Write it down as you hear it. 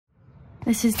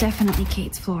This is definitely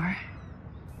Kate's floor.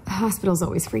 Hospitals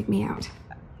always freak me out.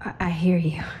 I hear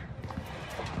you.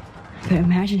 But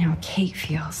imagine how Kate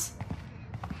feels.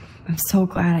 I'm so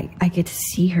glad I get to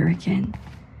see her again.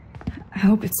 I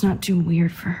hope it's not too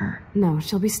weird for her. No,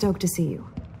 she'll be stoked to see you.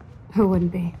 Who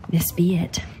wouldn't be? This be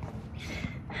it.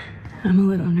 I'm a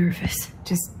little nervous.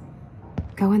 Just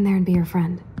go in there and be your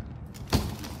friend.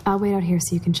 I'll wait out here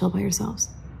so you can chill by yourselves.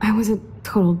 I was a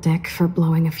total dick for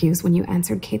blowing a fuse when you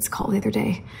answered Kate's call the other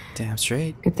day. Damn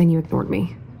straight. Good thing you ignored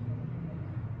me.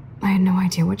 I had no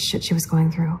idea what shit she was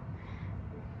going through.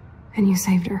 And you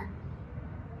saved her.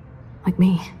 Like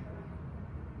me.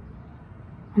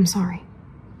 I'm sorry.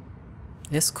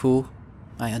 It's cool.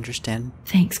 I understand.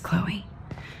 Thanks, Chloe.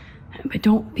 But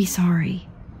don't be sorry.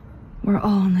 We're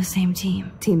all on the same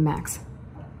team. Team Max.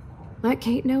 Let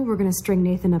Kate know we're gonna string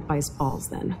Nathan up by his balls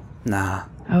then. Nah.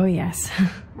 Oh yes,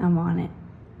 I'm on it.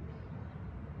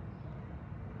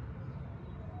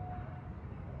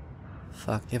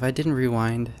 Fuck, if I didn't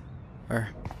rewind, or...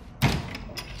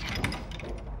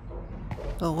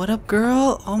 Oh, what up,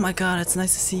 girl? Oh my god, it's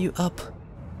nice to see you up.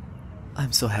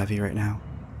 I'm so happy right now.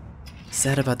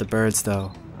 Sad about the birds,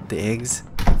 though. The eggs?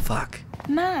 Fuck.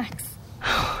 Max.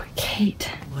 Oh, Kate.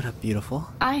 What up, beautiful?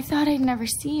 I thought I'd never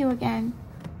see you again.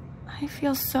 I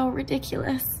feel so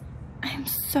ridiculous. I'm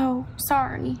so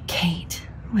sorry. Kate,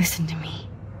 listen to me.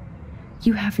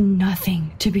 You have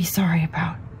nothing to be sorry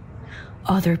about.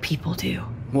 Other people do.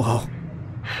 Whoa.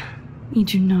 You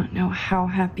do not know how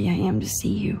happy I am to see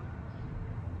you.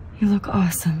 You look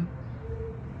awesome.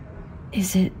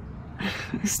 Is it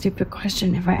a stupid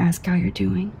question if I ask how you're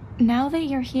doing? Now that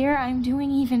you're here, I'm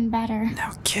doing even better.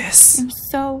 Now kiss. I'm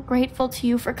so grateful to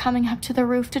you for coming up to the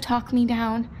roof to talk me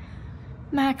down.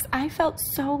 Max, I felt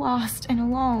so lost and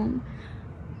alone.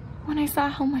 When I saw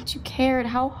how much you cared,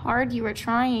 how hard you were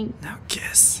trying, Now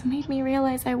kiss. it made me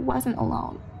realize I wasn't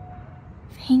alone.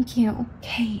 Thank you.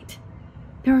 Kate,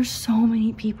 there are so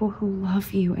many people who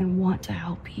love you and want to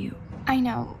help you. I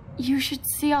know. You should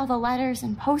see all the letters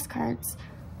and postcards.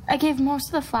 I gave most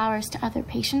of the flowers to other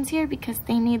patients here because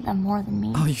they need them more than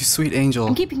me. Oh, you sweet angel.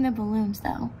 I'm keeping the balloons,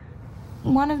 though.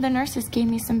 One of the nurses gave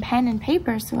me some pen and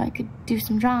paper so I could do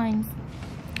some drawings.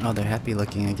 Oh, they're happy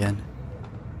looking again.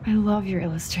 I love your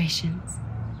illustrations.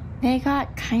 They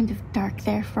got kind of dark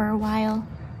there for a while.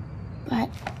 But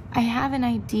I have an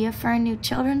idea for a new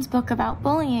children's book about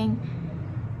bullying.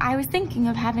 I was thinking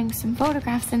of having some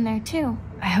photographs in there, too.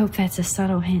 I hope that's a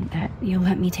subtle hint that you'll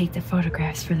let me take the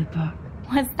photographs for the book.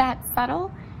 Was that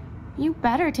subtle? You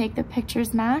better take the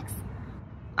pictures, Max.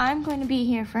 I'm going to be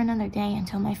here for another day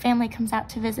until my family comes out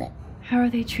to visit. How are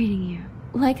they treating you?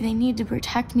 Like they need to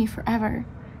protect me forever.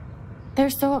 They're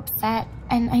so upset,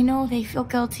 and I know they feel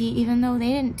guilty even though they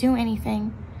didn't do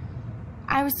anything.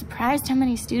 I was surprised how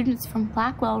many students from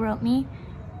Blackwell wrote me.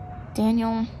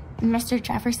 Daniel, Mr.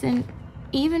 Jefferson,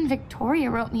 even Victoria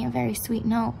wrote me a very sweet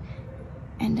note.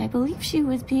 And I believe she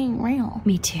was being real.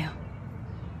 Me too.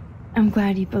 I'm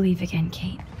glad you believe again,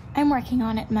 Kate. I'm working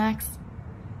on it, Max.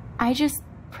 I just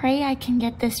pray I can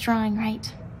get this drawing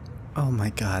right. Oh my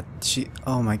god.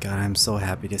 Oh my god, I'm so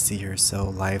happy to see her so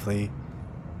lively.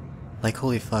 Like,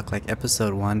 holy fuck, like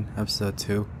episode 1, episode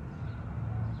 2,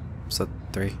 episode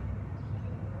 3.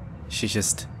 She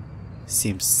just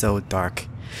seems so dark.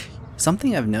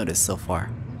 Something I've noticed so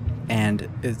far, and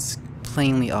it's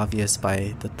plainly obvious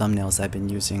by the thumbnails I've been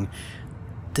using,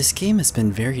 this game has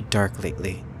been very dark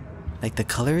lately. Like the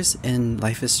colors in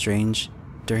Life is Strange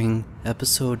during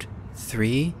episode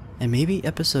 3 and maybe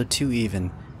episode 2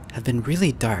 even have been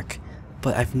really dark,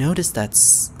 but I've noticed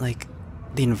that's like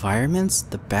the environments,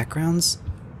 the backgrounds,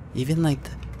 even like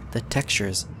the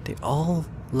textures, they all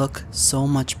look so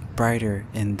much brighter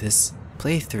in this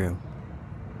playthrough.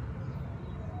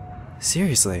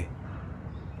 Seriously.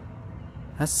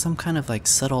 That's some kind of like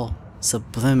subtle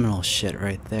subliminal shit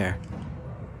right there.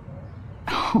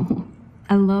 Oh,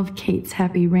 I love Kate's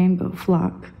happy rainbow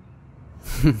flock.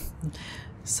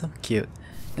 So cute.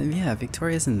 And yeah,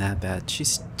 Victoria isn't that bad.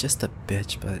 She's just a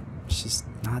bitch, but she's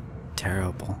not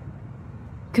terrible.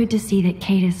 Good to see that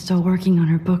Kate is still working on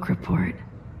her book report.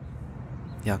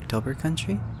 The October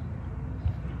country?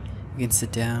 We can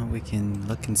sit down, we can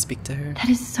look and speak to her. That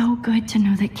is so good to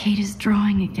know that Kate is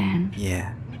drawing again.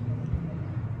 Yeah.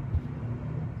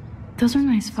 Those are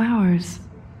nice flowers.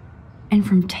 And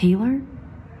from Taylor?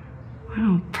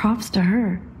 Wow, props to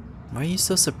her. Why are you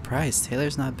so surprised?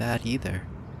 Taylor's not bad either.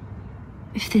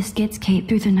 If this gets Kate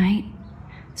through the night,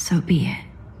 so be it.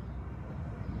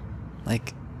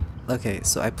 Like, okay,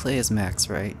 so I play as Max,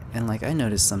 right? And like, I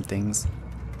noticed some things,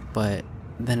 but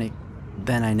then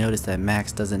I noticed that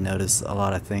Max doesn't notice a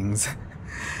lot of things.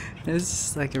 It's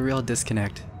just like a real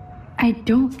disconnect. I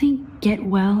don't think get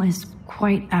well is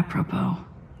quite apropos.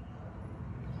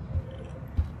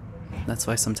 That's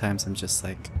why sometimes I'm just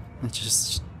like, I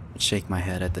just shake my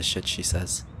head at the shit she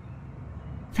says.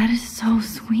 That is so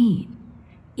sweet.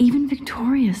 Even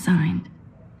Victoria signed.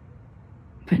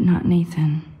 But not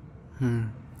Nathan.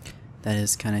 That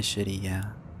is kind of shitty,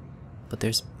 yeah. But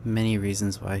there's many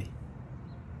reasons why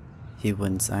he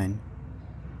wouldn't sign.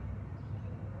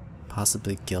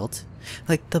 Possibly guilt.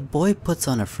 Like, the boy puts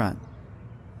on a front.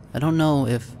 I don't know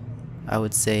if I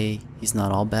would say he's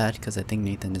not all bad, because I think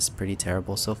Nathan is pretty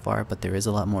terrible so far, but there is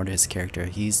a lot more to his character.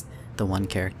 He's the one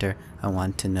character I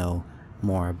want to know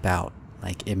more about,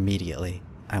 like, immediately.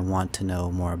 I want to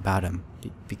know more about him,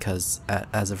 because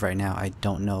as of right now, I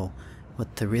don't know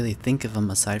what to really think of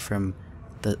him aside from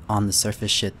the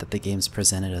on-the-surface shit that the game's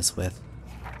presented us with.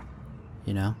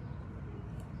 You know?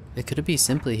 It could be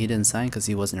simply he didn't sign because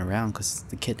he wasn't around, because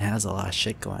the kid has a lot of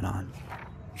shit going on.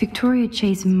 Victoria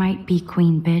Chase might be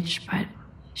queen bitch, but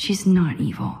she's not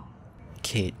evil.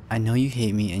 Kate, I know you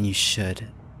hate me and you should,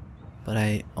 but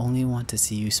I only want to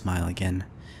see you smile again.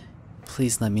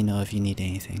 Please let me know if you need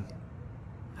anything.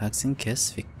 Hugs and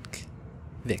kiss,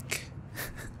 Vic.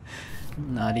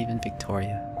 Not even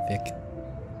Victoria, Vic.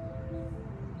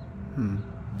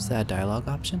 Is that a dialogue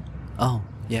option? Oh,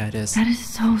 yeah, it is. That is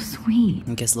so sweet.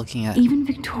 I guess looking at... Even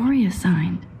Victoria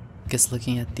signed. Guess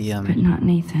looking at the, But not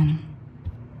Nathan.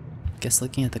 Guess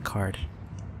looking at the card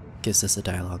gives us a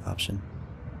dialogue option.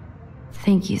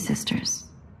 Thank you, sisters.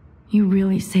 You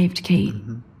really saved Kate.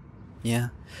 Yeah.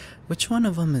 Which one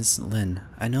of them is Lynn?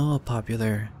 I know a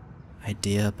popular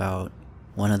idea about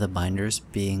one of the binders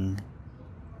being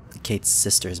Kate's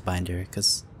sister's binder,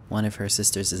 because one of her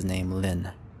sisters is named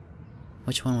Lynn.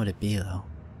 Which one would it be, though?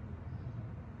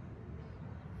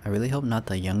 I really hope not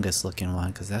the youngest looking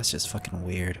one, because that's just fucking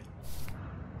weird.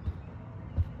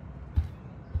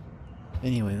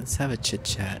 Anyway, let's have a chit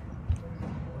chat.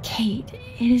 Kate,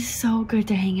 it is so good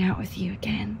to hang out with you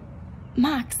again.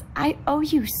 Max, I owe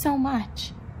you so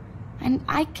much. And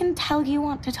I can tell you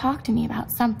want to talk to me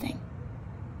about something.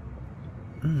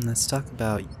 Let's talk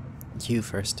about you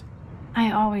first.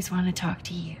 I always want to talk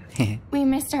to you. We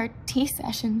missed our tea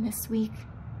session this week.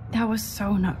 That was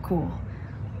so not cool.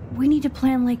 We need to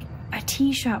plan like a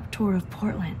tea shop tour of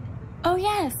Portland. Oh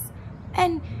yes,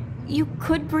 and you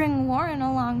could bring Warren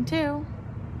along too.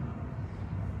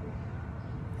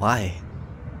 Why?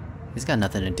 He's got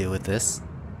nothing to do with this.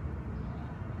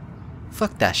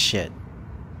 Fuck that shit.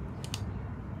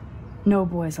 No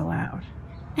boys allowed.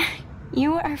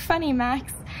 You are funny,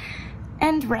 Max.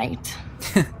 And right.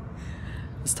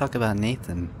 Let's talk about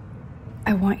Nathan.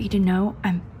 I want you to know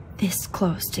I'm this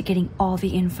close to getting all the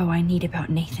info I need about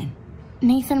Nathan.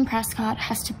 Nathan Prescott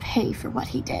has to pay for what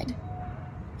he did.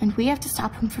 And we have to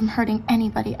stop him from hurting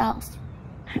anybody else.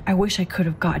 I wish I could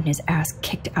have gotten his ass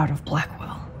kicked out of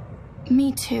Blackwell.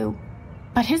 Me too.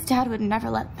 But his dad would never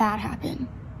let that happen.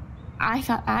 I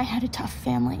thought I had a tough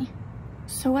family.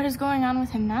 So what is going on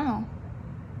with him now?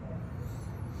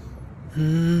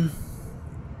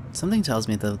 Something tells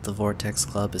me that the Vortex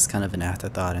Club is kind of an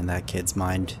afterthought in that kid's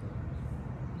mind.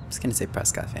 I'm just gonna say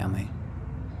Prescott family.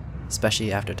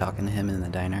 Especially after talking to him in the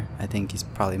diner. I think he's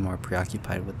probably more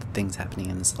preoccupied with the things happening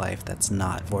in his life that's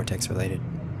not Vortex related.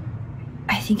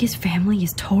 I think his family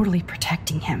is totally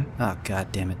protecting him. Oh,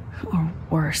 god damn it. Or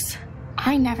worse.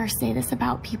 I never say this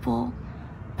about people,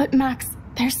 but Max,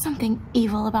 there's something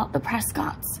evil about the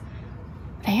Prescotts.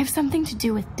 They have something to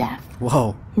do with death.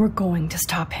 Whoa. We're going to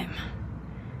stop him.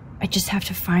 I just have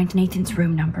to find Nathan's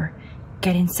room number,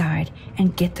 get inside,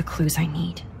 and get the clues I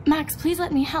need. Max, please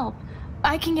let me help.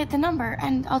 I can get the number,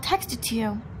 and I'll text it to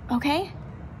you, okay?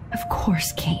 Of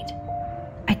course, Kate.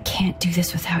 I can't do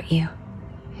this without you.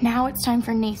 Now it's time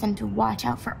for Nathan to watch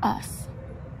out for us.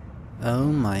 Oh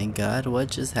my god, what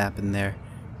just happened there?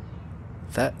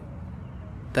 That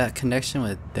connection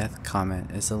with death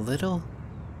comment is a little...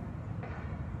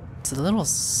 It's a little...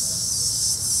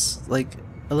 like,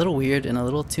 a little weird and a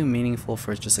little too meaningful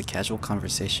for just a casual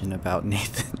conversation about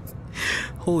Nathan.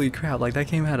 Holy crap, like that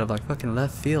came out of like fucking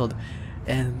left field.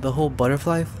 And the whole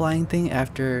butterfly flying thing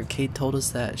after Kate told us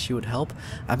that she would help,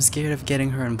 I'm scared of getting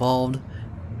her involved.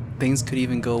 Things could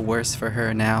even go worse for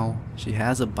her now. She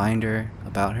has a binder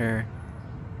about her.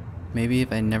 Maybe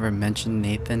if I never mentioned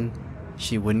Nathan,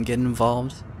 she wouldn't get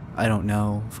involved. I don't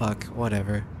know. Fuck,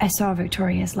 whatever. I saw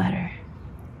Victoria's letter.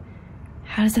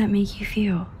 How does that make you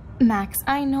feel? Max,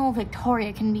 I know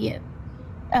Victoria can be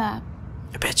A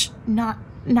bitch. not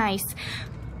nice,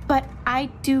 but I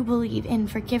do believe in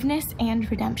forgiveness and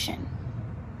redemption.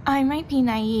 I might be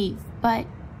naive, but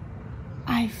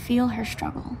I feel her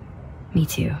struggle. Me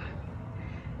too.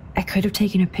 could have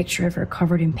taken a picture of her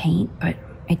covered in paint, but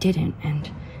I didn't, and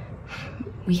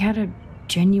we had a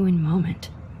genuine moment.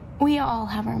 We all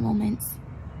have our moments.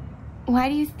 Why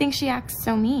do you think she acts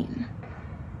so mean?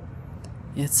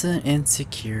 It's an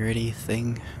insecurity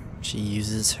thing. She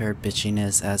uses her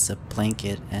bitchiness as a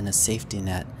blanket and a safety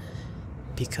net.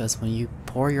 Because when you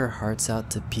pour your hearts out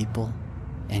to people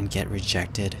and get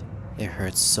rejected, it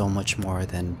hurts so much more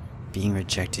than being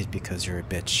rejected because you're a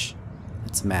bitch.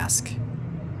 It's a mask.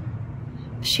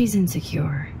 She's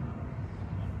insecure.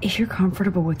 If you're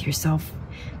comfortable with yourself,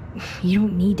 you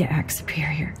don't need to act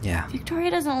superior. Yeah. Victoria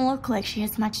doesn't look like she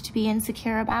has much to be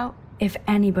insecure about. If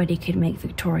anybody could make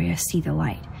Victoria see the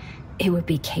light, it would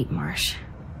be Kate Marsh.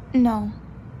 No.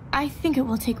 I think it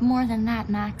will take more than that,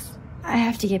 Max. I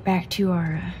have to get back to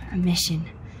our mission.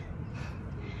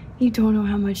 You don't know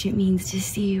how much it means to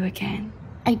see you again.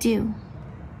 I do.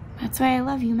 That's why I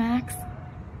love you, Max.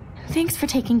 Thanks for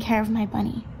taking care of my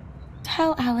bunny.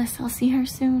 Tell Alice I'll see her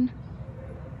soon.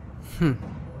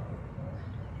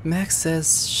 Max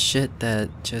says shit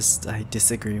that just I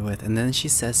disagree with, and then she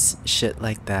says shit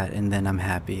like that, and then I'm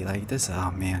happy. Like this,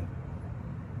 oh man.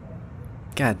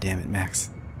 God damn it,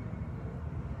 Max.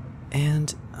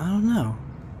 And I don't know.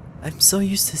 I'm so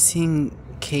used to seeing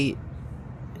Kate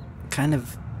kind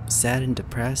of sad and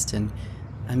depressed, and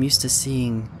I'm used to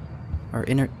seeing,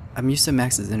 I'm used to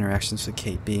Max's interactions with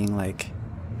Kate being like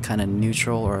kind of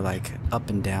neutral or like up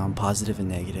and down, positive and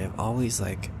negative, always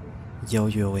like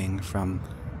yo-yoing from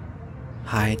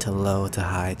high to low to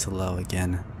high to low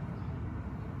again.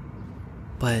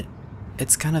 But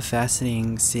it's kind of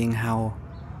fascinating seeing how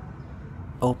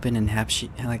open and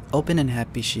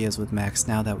happy she is with Max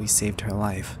now that we saved her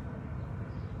life.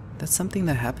 That's something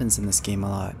that happens in this game a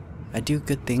lot. I do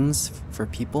good things for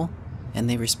people and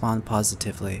they respond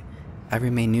positively. I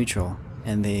remain neutral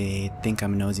and they think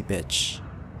I'm a nosy bitch.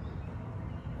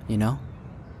 You know?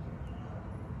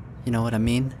 You know what I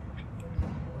mean?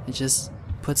 It just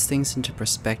puts things into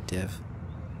perspective.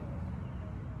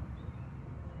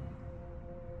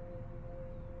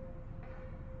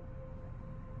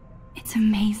 It's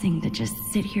amazing to just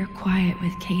sit here quiet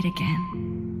with Kate again.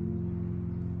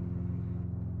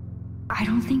 I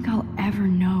don't think I'll ever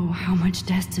know how much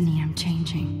destiny I'm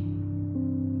changing.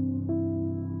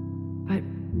 But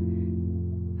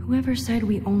whoever said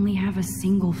we only have a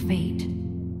single fate?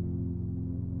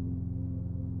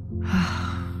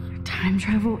 Time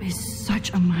travel is such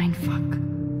a mindfuck.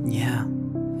 Yeah.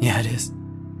 Yeah, it is.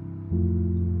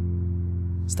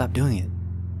 Stop doing it.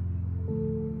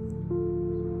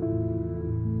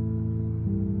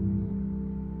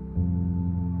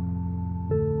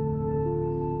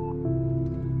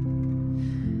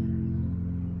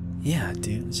 Yeah,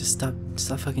 dude, just stop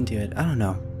fucking doing it. I don't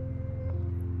know.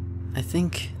 I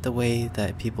think the way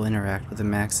that people interact with the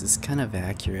Max is kind of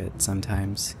accurate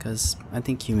sometimes, because I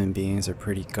think human beings are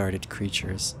pretty guarded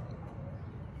creatures.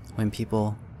 When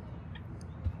people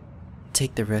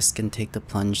take the risk and take the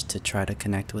plunge to try to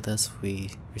connect with us, we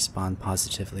respond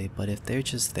positively, but if they're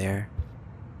just there,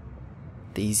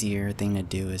 the easier thing to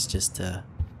do is just to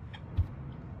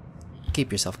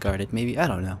keep yourself guarded, maybe, I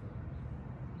don't know.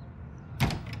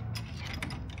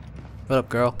 What up,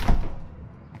 girl?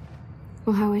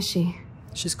 Well, how is she?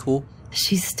 She's cool.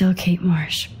 She's still Kate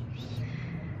Marsh.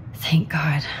 Thank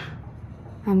God.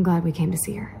 I'm glad we came to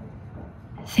see her.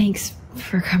 Thanks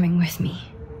for coming with me.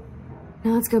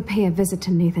 Now let's go pay a visit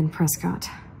to Nathan Prescott.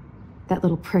 That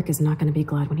little prick is not going to be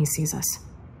glad when he sees us.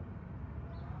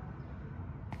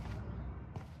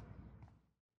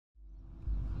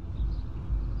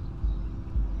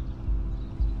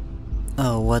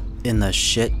 Oh, what in the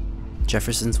shit?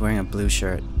 Jefferson's wearing a blue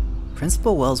shirt.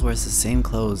 Principal Wells wears the same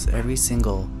clothes every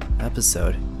single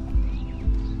episode.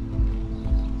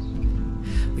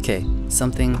 Okay,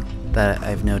 something that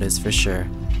I've noticed for sure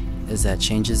is that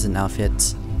changes in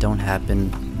outfits don't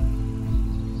happen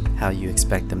how you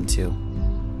expect them to.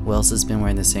 Wells has been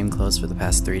wearing the same clothes for the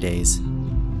past 3 days.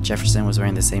 Jefferson was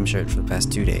wearing the same shirt for the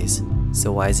past 2 days.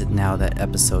 So why is it now that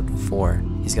episode 4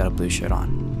 he's got a blue shirt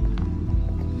on?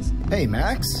 Hey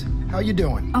Max, how you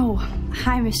doing? Oh,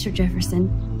 hi Mr. Jefferson.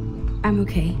 I'm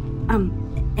okay.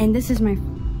 And this is my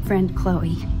friend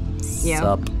Chloe.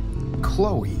 Sup?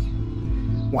 Chloe?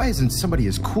 Why isn't somebody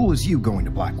as cool as you going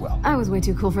to Blackwell? I was way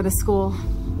too cool for this school.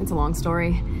 It's a long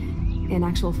story. In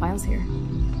actual files here.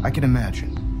 I can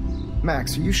imagine.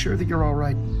 Max, are you sure that you're all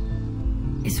right?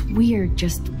 It's weird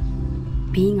just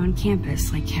being on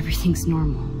campus like everything's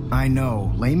normal. I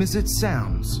know, lame as it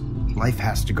sounds, life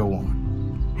has to go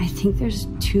on. I think there's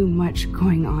too much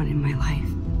going on in my life.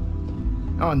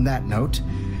 On that note,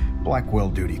 Blackwell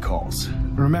duty calls.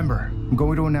 Remember, I'm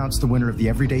going to announce the winner of the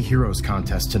Everyday Heroes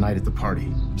contest tonight at the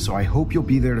party, so I hope you'll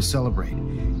be there to celebrate,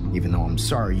 even though I'm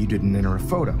sorry you didn't enter a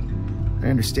photo. I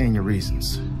understand your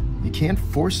reasons. You can't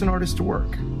force an artist to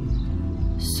work.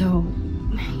 So,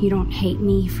 you don't hate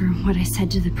me for what I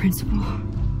said to the principal?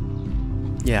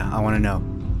 Yeah, I want to know.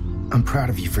 I'm proud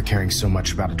of you for caring so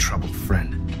much about a troubled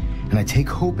friend, and I take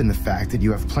hope in the fact that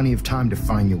you have plenty of time to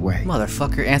find your way.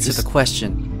 Motherfucker, answer the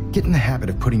question. Get in the habit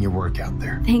of putting your work out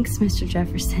there. Thanks, Mr.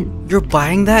 Jefferson. You're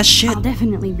buying that shit? I'll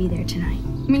definitely be there tonight.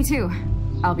 Me too.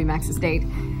 I'll be Max's date.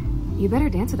 You better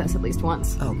dance with us at least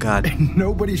once. Oh, God.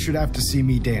 Nobody should have to see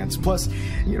me dance. Plus,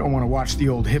 you don't want to watch the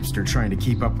old hipster trying to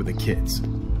keep up with the kids.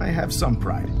 I have some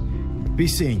pride. Be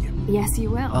seeing you. Yes, you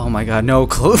will. Oh my God, no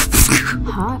clue.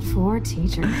 Hot for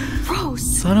teacher. Gross!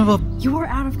 Son of a You're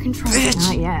out of control. bitch.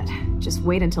 Not yet. Just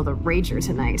wait until the rager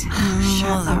tonight.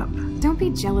 Shut up. Don't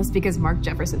be jealous because Mark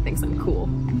Jefferson thinks I'm cool.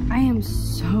 I am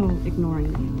so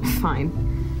ignoring you. Fine.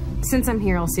 Since I'm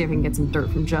here, I'll see if I can get some dirt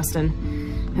from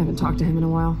Justin. I haven't talked to him in a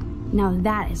while. Now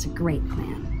that is a great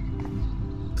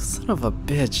plan. Son of a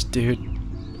bitch, dude.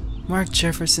 Mark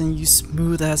Jefferson, you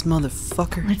smooth-ass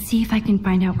motherfucker. Let's see if I can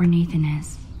find out where Nathan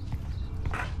is.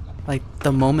 Like,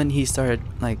 the moment he started,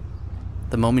 like,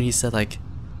 the moment he said, like,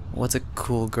 what's a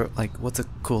cool girl, like, what's a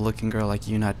cool looking girl like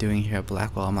you not doing here at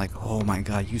Blackwell? I'm like, oh my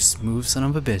God, you smooth son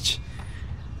of a bitch.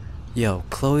 Yo,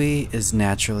 Chloe is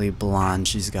naturally blonde.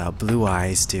 She's got blue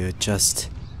eyes, dude. Just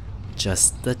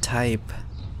the type.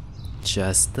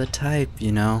 Just the type,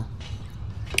 you know?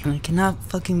 And I cannot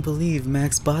fucking believe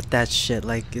Max bought that shit.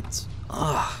 Like, it's...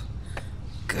 oh,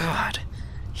 God.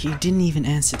 He didn't even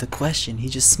answer the question. He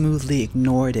just smoothly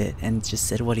ignored it and just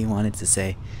said what he wanted to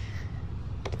say.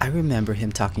 I remember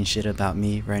him talking shit about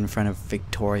me right in front of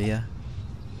Victoria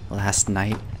last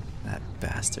night. That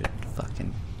bastard.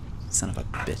 Fucking son of a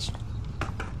bitch.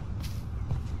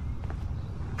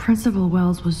 Principal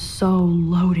Wells was so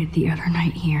loaded the other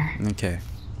night here. Okay.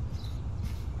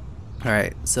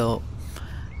 Alright, so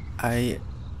I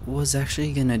was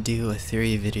actually gonna do a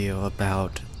theory video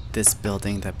about this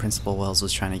building that Principal Wells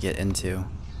was trying to get into,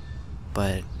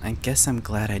 but I guess I'm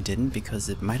glad I didn't because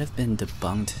it might have been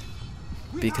debunked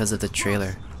because of the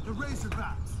trailer.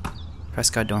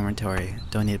 Prescott Dormitory,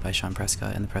 donated by Sean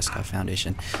Prescott and the Prescott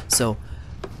Foundation. So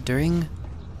during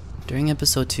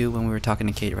episode 2 when we were talking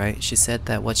to Kate, right, she said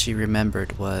that what she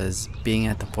remembered was being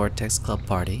at the Vortex Club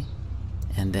party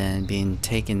and then being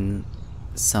taken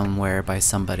somewhere by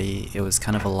somebody. It was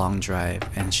kind of a long drive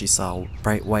and she saw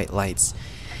bright white lights,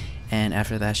 and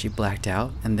after that she blacked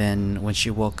out, and then when she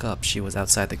woke up she was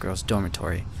outside the girls'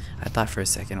 dormitory. I thought for a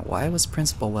second, why was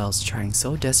Principal Wells trying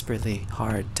so desperately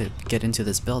hard to get into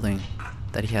this building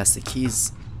that he has the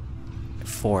keys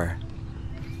for?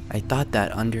 I thought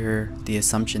that under the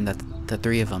assumption that the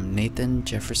three of them, Nathan,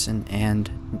 Jefferson,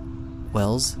 and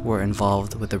Wells, were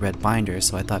involved with the red binder,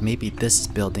 so I thought maybe this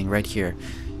building right here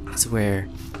is where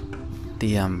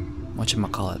the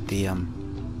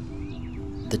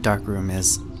the dark room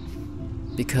is.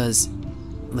 Because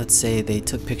let's say they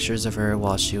took pictures of her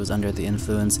while she was under the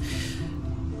influence,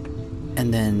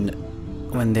 and then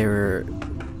when they were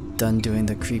done doing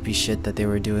the creepy shit that they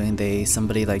were doing,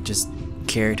 somebody like just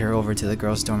carried her over to the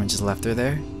girls' dorm and just left her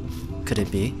there. Could it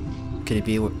be? Could it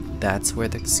be that's where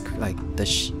the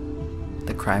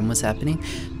crime was happening?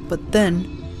 But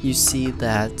then you see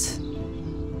that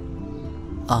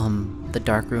the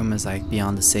dark room is like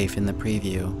beyond the safe in the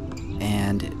preview,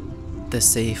 and the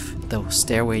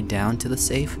stairway down to the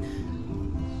safe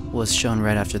was shown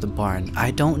right after the barn.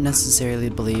 I don't necessarily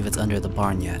believe it's under the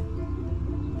barn yet.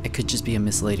 It could just be a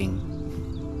misleading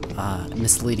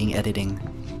editing.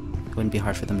 It wouldn't be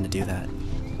hard for them to do that.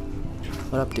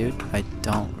 What up, dude? I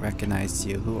don't recognize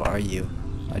you. Who are you?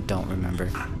 I don't remember.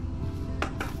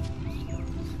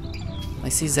 I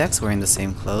see Zach's wearing the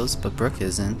same clothes, but Brooke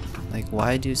isn't. Like,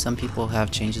 why do some people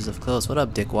have changes of clothes? What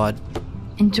up, dickwad?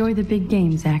 Enjoy the big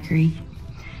game, Zachary.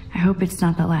 I hope it's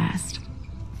not the last.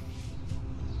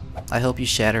 I hope you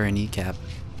shatter a kneecap.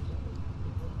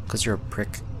 'Cause you're a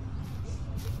prick.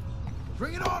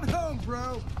 Bring it on home,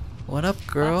 bro! What up,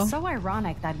 girl? That's so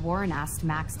ironic that Warren asked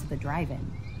Max to the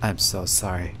drive-in. I'm so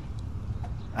sorry.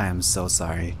 I am so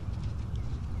sorry.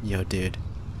 Yo, dude.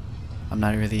 I'm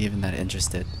not really even that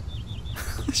interested.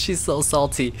 She's so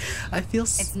salty. I feel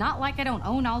It's not like I don't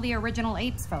own all the original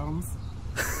Apes films.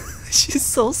 She's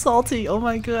so salty. Oh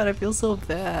my god, I feel so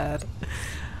bad.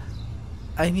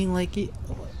 I mean, like,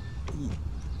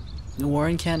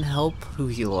 Warren can't help who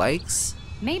he likes.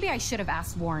 Maybe I should have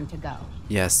asked Warren to go.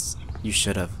 Yes, you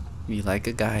should have. If you like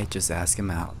a guy, just ask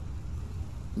him out.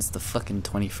 It's the fucking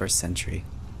 21st century.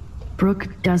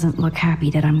 Brooke doesn't look happy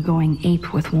that I'm going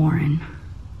ape with Warren.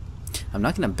 I'm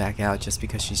not gonna back out just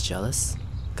because she's jealous,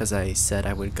 because I said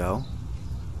I would go.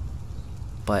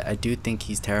 But I do think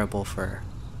he's terrible for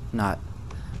not...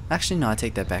 Actually, no, I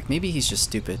take that back. Maybe he's just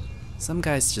stupid. Some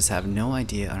guys just have no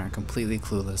idea and are completely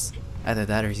clueless. Either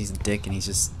that or he's a dick and he's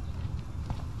just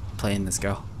playing this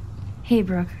girl. Hey,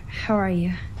 Brooke. How are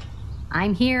you?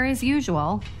 I'm here as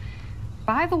usual.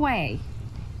 By the way,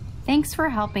 thanks for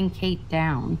helping Kate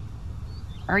down.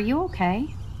 Are you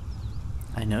okay?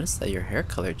 I noticed that your hair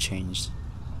color changed.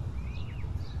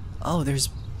 Oh, there's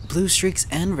blue streaks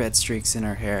and red streaks in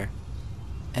her hair.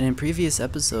 And in previous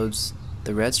episodes,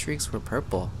 the red streaks were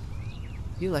purple.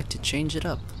 You like to change it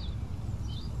up.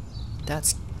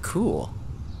 That's cool.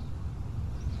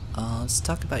 Let's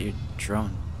talk about your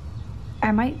drone.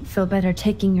 I might feel better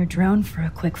taking your drone for a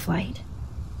quick flight.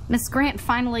 Miss Grant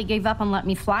finally gave up and let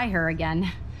me fly her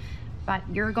again. But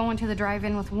you're going to the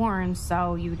drive-in with Warren,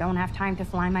 so you don't have time to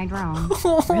fly my drone.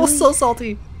 Oh, Really? so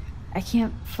salty. I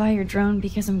can't fly your drone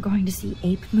because I'm going to see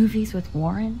ape movies with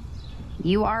Warren?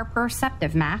 You are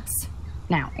perceptive, Max.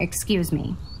 Now, excuse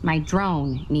me. My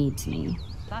drone needs me.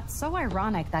 That's so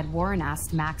ironic that Warren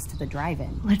asked Max to the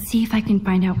drive-in. Let's see if I can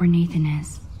find out where Nathan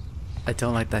is. I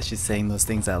don't like that she's saying those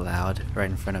things out loud right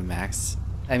in front of Max.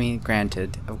 I mean,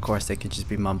 granted, of course they could just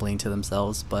be mumbling to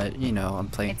themselves, but you know, I'm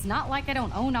playing. It's not like I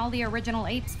don't own all the original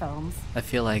Apes films. I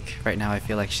feel like, right now, I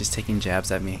feel like she's taking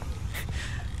jabs at me.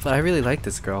 But I really like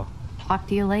this girl. Talk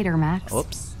to you later, Max.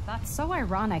 Oops. That's so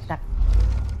ironic that...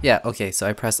 Yeah, okay, so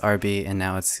I pressed RB and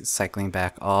now it's cycling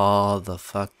back all the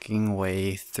fucking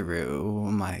way through.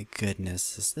 Oh my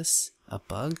goodness, is this a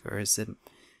bug or is it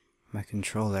my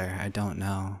controller? I don't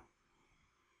know.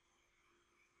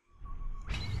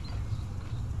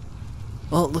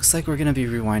 Well, it looks like we're gonna be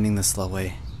rewinding the slow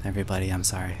way. Everybody, I'm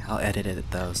sorry. I'll edit it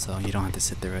though, so you don't have to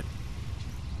sit through it.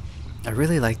 I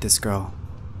really like this girl.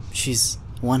 She's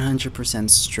 100%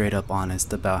 straight up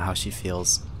honest about how she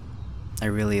feels. I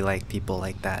really like people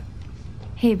like that.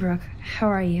 Hey, Brooke. How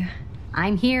are you?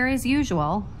 I'm here as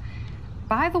usual.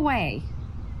 By the way,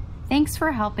 thanks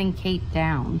for helping Kate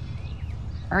down.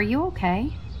 Are you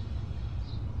okay?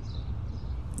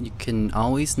 You can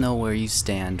always know where you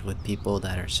stand with people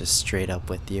that are just straight up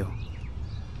with you.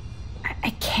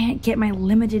 I can't get my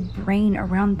limited brain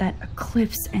around that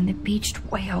eclipse and the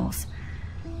beached whales.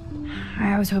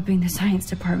 I was hoping the science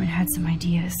department had some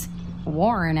ideas.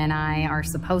 Warren and I are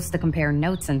supposed to compare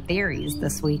notes and theories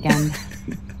this weekend.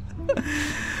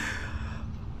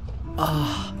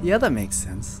 Oh, yeah, that makes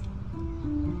sense.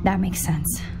 That makes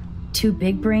sense. 2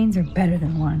 big brains are better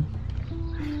than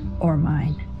 1. Or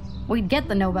mine. We'd get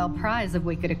the Nobel Prize if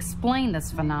we could explain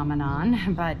this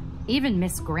phenomenon, but even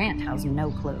Miss Grant has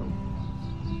no clue.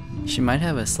 She might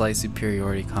have a slight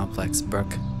superiority complex,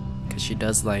 Brooke, because she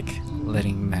does like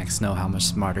letting Max know how much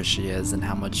smarter she is and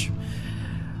how much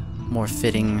more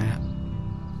fitting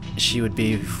she would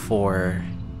be for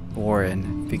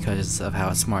Warren because of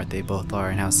how smart they both are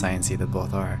and how sciencey they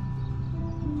both are.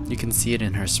 You can see it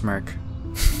in her smirk.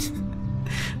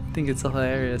 I think it's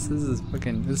hilarious. This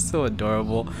is so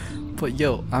adorable. But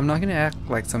yo, I'm not gonna act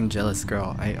like some jealous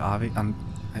girl.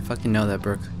 I fucking know that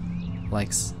Brooke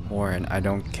likes Warren. I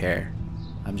don't care.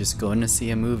 I'm just going to see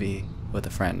a movie with a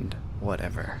friend.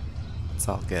 Whatever. It's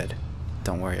all good.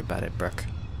 Don't worry about it, Brooke.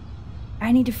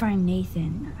 I need to find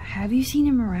Nathan. Have you seen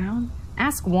him around?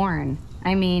 Ask Warren.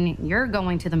 I mean, you're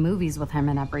going to the movies with him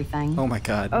and everything. Oh my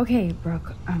god. Okay,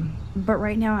 Brooke. But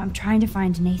right now I'm trying to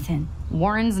find Nathan.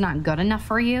 Warren's not good enough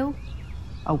for you?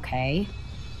 Okay.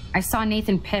 I saw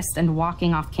Nathan pissed and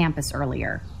walking off campus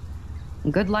earlier.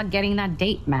 Good luck getting that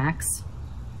date, Max.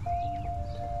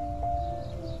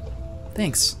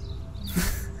 Thanks.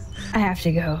 I have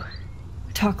to go.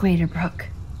 Talk later, Brooke.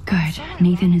 Good.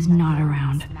 Nathan is not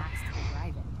around.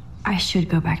 I should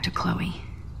go back to Chloe.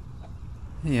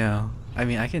 Yeah. I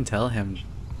mean, I can tell him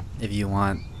if you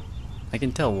want. I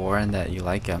can tell Warren that you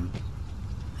like him.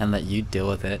 And let you deal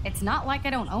with it. It's not like I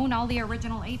don't own all the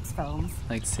original Apes films.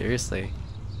 Like, seriously.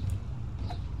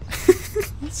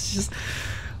 It's just...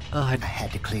 Oh, I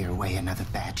had to clear away another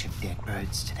batch of dead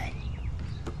birds today.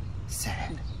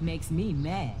 Sad. Makes me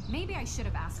mad. Maybe I should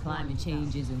have asked Climate Warren change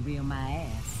first. isn't real my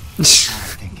ass.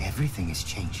 I think everything is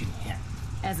changing here.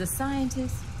 As a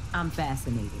scientist, I'm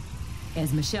fascinated.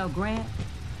 As Michelle Grant,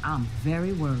 I'm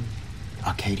very worried.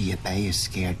 Arcadia Bay is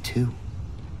scared too.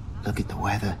 Look at the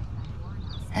weather.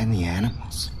 And the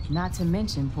animals. Not to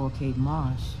mention poor Kate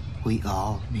Marsh. We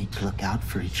all need to look out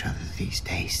for each other these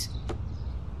days.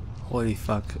 Holy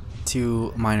fuck.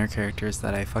 2 minor characters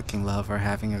that I fucking love are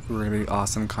having a really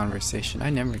awesome conversation. I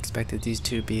never expected these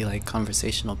two to be like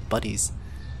conversational buddies.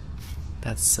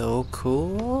 That's so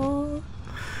cool.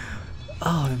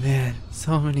 Oh man,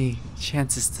 so many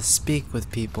chances to speak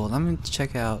with people. Let me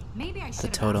check out the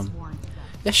totem.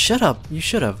 Yeah, shut up. You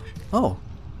should have. Oh.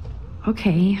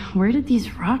 Okay, where did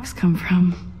these rocks come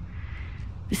from?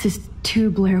 This is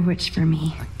too Blair Witch for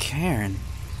me. Karen.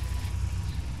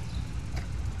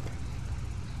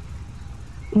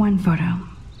 One photo.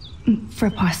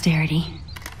 For posterity.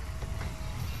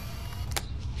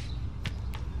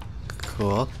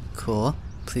 Cool, cool.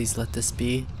 Please let this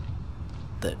be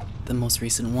the most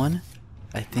recent one.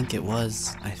 I think it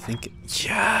was.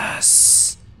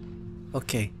 Yes!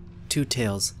 Okay, 2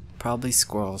 tails. Probably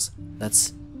squirrels.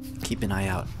 Let's keep an eye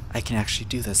out. I can actually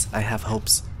do this. I have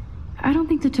hopes. I don't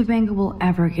think the Tobanga will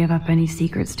ever give up any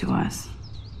secrets to us.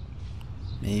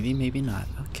 Maybe, maybe not.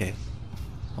 Okay.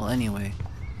 Well, anyway.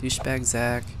 Douchebag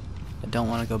Zach. I don't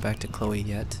want to go back to Chloe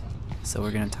yet. So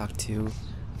we're gonna talk to...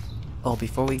 Oh,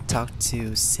 before we talk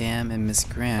to Sam and Miss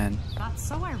Grant... That's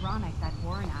so ironic that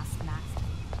Warren asked Max.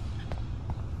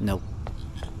 Nope.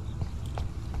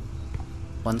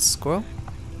 One squirrel?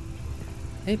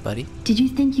 Hey, buddy. Did you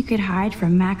think you could hide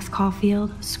from Max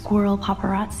Caulfield, squirrel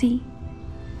paparazzi?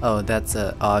 Oh, that's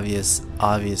a obvious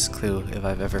clue if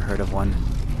I've ever heard of one.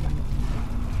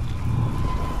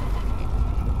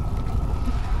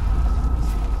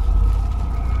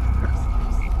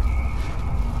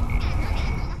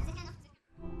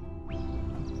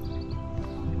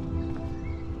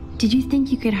 Did you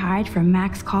think you could hide from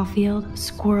Max Caulfield,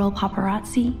 squirrel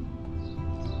paparazzi?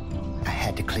 I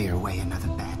had to clear away another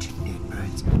batch of dead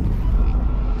birds.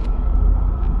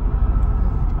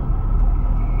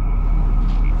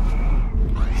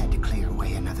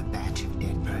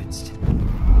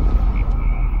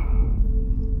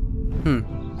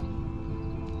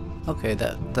 Okay,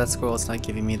 that squirrel's not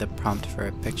giving me the prompt for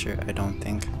a picture, I don't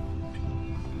think.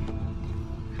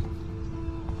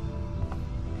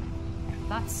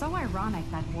 That's so ironic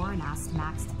that Warren asked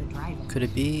Max to the drive-in. Could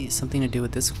it be something to do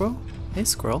with this squirrel? Hey,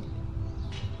 squirrel.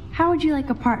 How would you like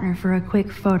a partner for a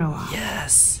quick photo op?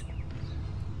 Yes!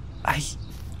 I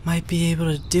might be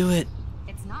able to do it.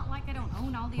 It's not like I don't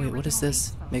own all the Wait, what is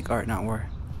this? original Make art, not war.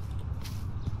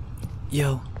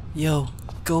 Yo,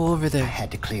 go over I there.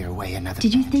 had to clear away another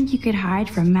Did you batch. think you could hide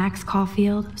from Max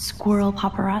Caulfield, squirrel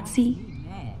paparazzi?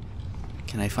 Mad.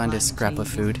 Can I find a scrap of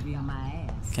food? Be on my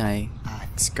ass. Can I...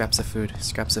 Scraps of food.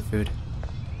 Very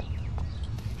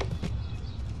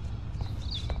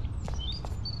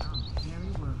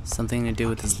worried. Something to do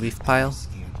with this leaf pile?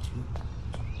 Scared too.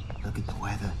 Look at the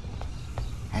weather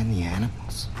and the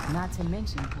animals. Not to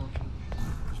mention poor people.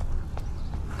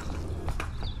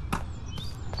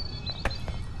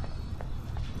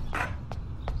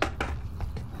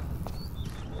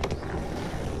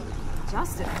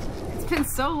 Justin, it's been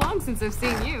so long since I've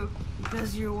seen you.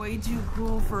 Because you're way too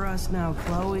cool for us now,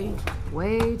 Chloe.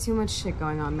 Way too much shit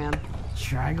going on, man.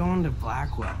 Try going to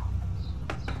Blackwell.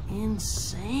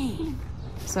 Insane.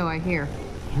 So I hear.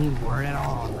 Any word at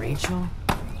all on Rachel?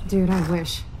 Dude, I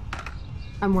wish.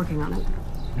 I'm working on it.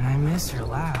 I miss her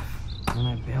laugh when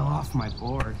I bail off my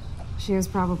board. She was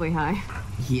probably high.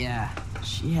 Yeah,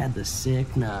 she had the sick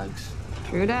nugs.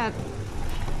 True dat.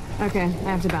 Okay, I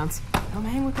have to bounce. Come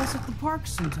hang with us at the park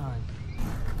sometime.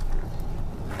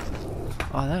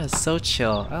 Oh, that is so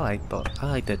chill. I like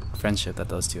the friendship that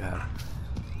those two have.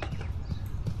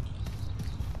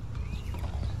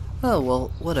 Oh,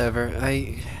 well, whatever.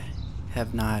 I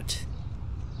have not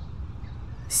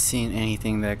seen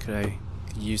anything that I could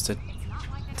use to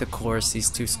coerce these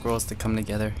two squirrels to come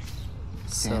together.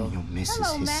 So, Samuel misses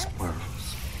Hello, his Max.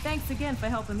 squirrels. Thanks again for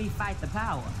helping me fight the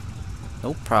power.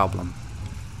 no problem.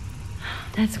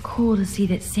 That's cool to see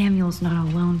that Samuel's not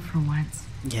alone for once.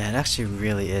 Yeah, it actually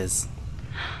really is.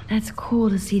 That's cool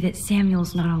to see that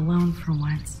Samuel's not alone for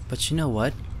once. But you know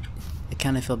what? I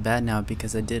kind of feel bad now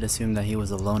because I did assume that he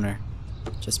was a loner.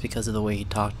 Just because of the way he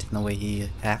talked and the way he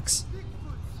acts.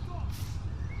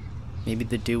 Maybe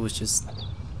the dude was just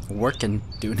working,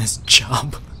 doing his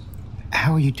job.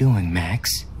 How are you doing,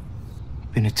 Max?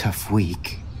 Been a tough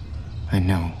week. I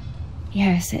know.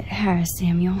 Yes, it has,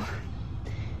 Samuel.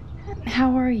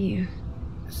 How are you?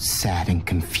 Sad and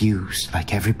confused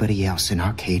like everybody else in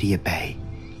Arcadia Bay.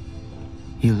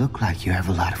 You look like you have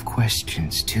a lot of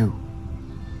questions, too.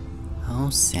 Oh,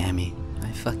 Sammy.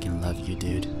 I fucking love you,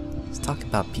 dude. Let's talk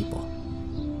about people.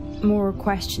 More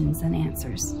questions than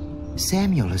answers.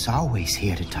 Samuel is always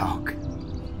here to talk.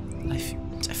 I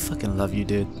fucking love you,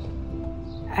 dude.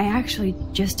 I actually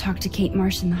just talked to Kate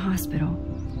Marsh in the hospital.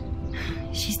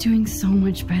 She's doing so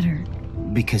much better.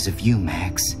 Because of you,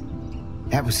 Max.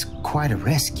 That was quite a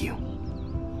rescue.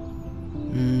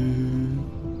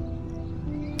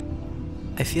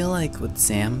 I feel like with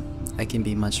Sam, I can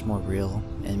be much more real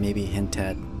and maybe hint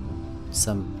at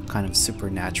some kind of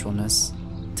supernaturalness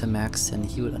to Max and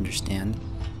he would understand.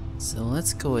 So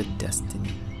let's go with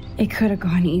destiny. It could have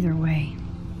gone either way.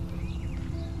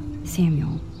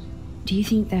 Samuel, do you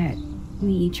think that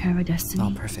we each have a destiny?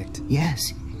 Oh, perfect.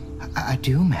 Yes, I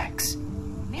do, Max.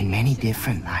 In many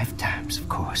different lifetimes, of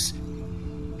course.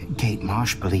 Kate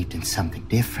Marsh believed in something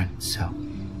different, so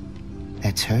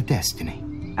that's her destiny.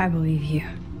 I believe you.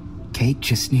 Kate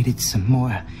just needed some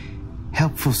more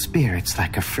helpful spirits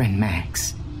like her friend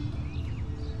Max.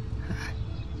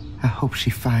 I hope she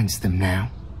finds them now.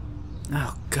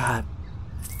 Oh god,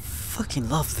 I fucking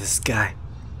love this guy.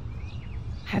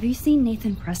 Have you seen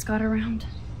Nathan Prescott around?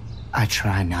 I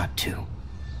try not to.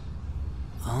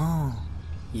 Oh,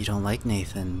 you don't like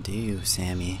Nathan, do you,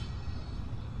 Sammy?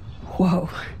 Whoa,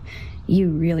 you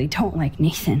really don't like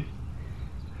Nathan.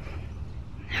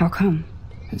 How come?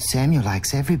 Samuel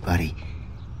likes everybody,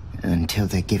 until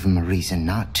they give him a reason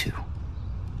not to.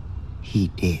 He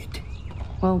did.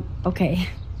 Well, okay,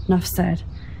 enough said.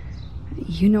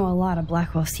 You know a lot of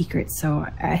Blackwell secrets, so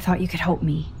I thought you could help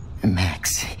me.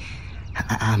 Max,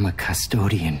 I'm a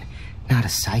custodian, not a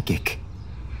psychic.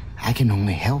 I can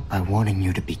only help by warning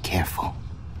you to be careful.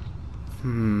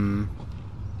 I'm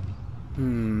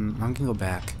gonna go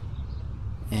back.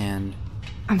 And...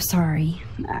 I'm sorry.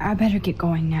 I better get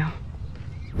going now.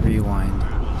 rewind.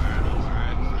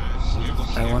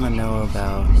 I want to know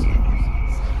about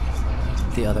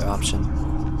the other option.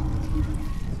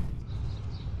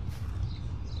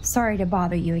 Sorry to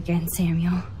bother you again,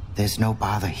 Samuel. There's no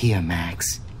bother here,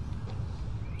 Max.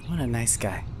 What a nice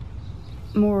guy.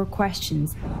 More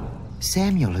questions.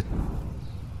 Samuel...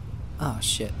 Oh,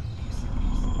 shit.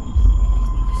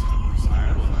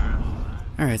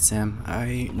 Alright, Sam.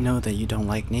 I know that you don't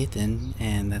like Nathan,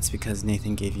 and that's because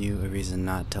Nathan gave you a reason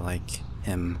not to like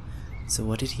him. So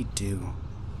what did he do?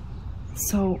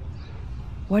 So,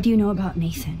 what do you know about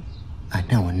Nathan? I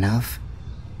know enough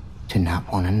to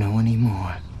not want to know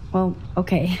anymore. Well,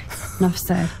 okay. Enough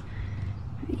said.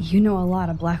 You know a lot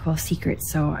of Blackwell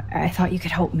secrets, so I thought you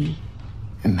could help me.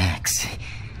 Max,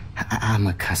 I'm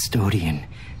a custodian,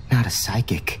 not a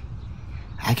psychic.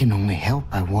 I can only help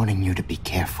by warning you to be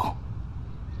careful.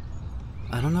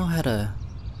 I don't know how to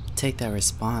take that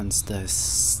response. The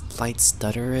slight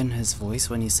stutter in his voice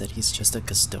when he said he's just a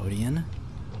custodian.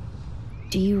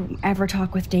 Do you ever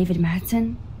talk with David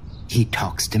Madsen? He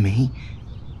talks to me.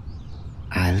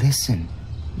 I listen.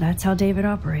 That's how David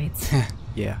operates.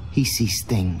 Yeah. He sees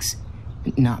things,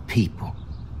 not people.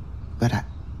 But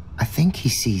I think he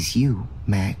sees you,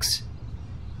 Max.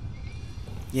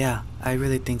 Yeah, I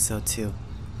really think so too.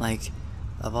 Like,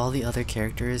 of all the other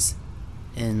characters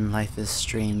in Life is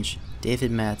Strange,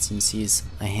 David Madsen sees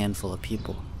a handful of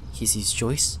people. He sees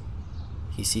Joyce,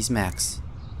 he sees Max,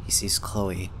 he sees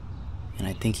Chloe, and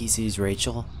I think he sees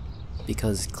Rachel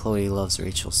because Chloe loves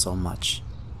Rachel so much.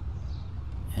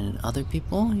 And other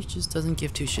people, he just doesn't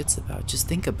give two shits about. Just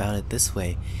think about it this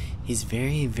way. He's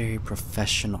very, very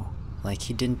professional. Like,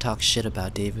 he didn't talk shit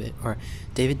about David, or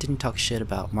David didn't talk shit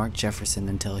about Mark Jefferson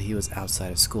until he was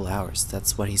outside of school hours.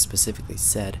 That's what he specifically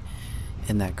said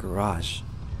in that garage.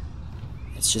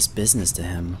 It's just business to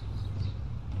him.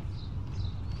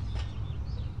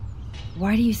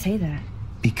 Why do you say that?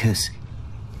 Because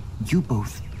you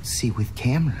both see with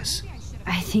cameras.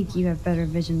 I think you have better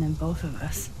vision than both of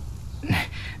us.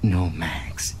 No,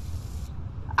 Max.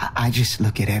 I just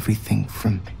look at everything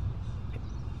from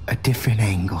a different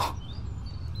angle.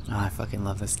 Oh, I fucking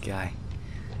love this guy.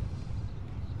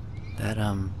 That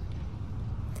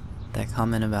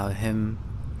comment about him,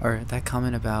 or that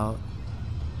comment about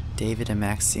David and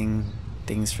Max seeing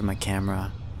things from a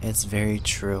camera, it's very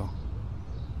true.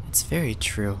 It's very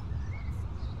true.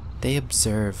 They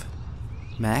observe.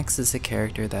 Max is a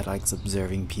character that likes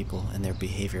observing people and their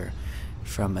behavior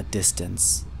from a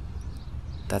distance.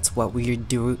 That's what we're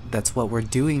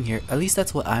doing here. At least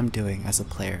that's what I'm doing as a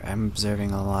player. I'm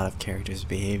observing a lot of characters'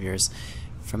 behaviors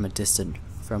from a distance,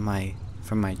 from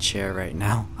my chair right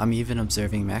now. I'm even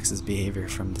observing Max's behavior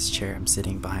from this chair. I'm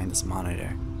sitting behind this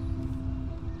monitor.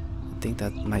 I think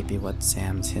that might be what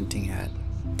Sam's hinting at.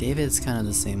 David's kind of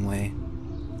the same way.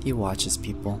 He watches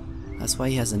people. That's why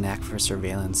he has a knack for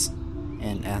surveillance,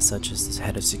 and as such is the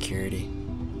head of security.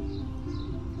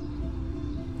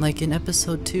 Like in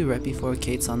episode 2, right before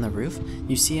Kate's on the roof,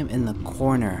 you see him in the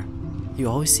corner. You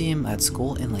always see him at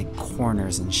school in like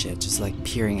corners and shit, just like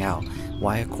peering out.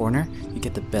 Why a corner? You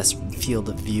get the best field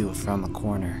of view from a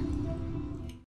corner.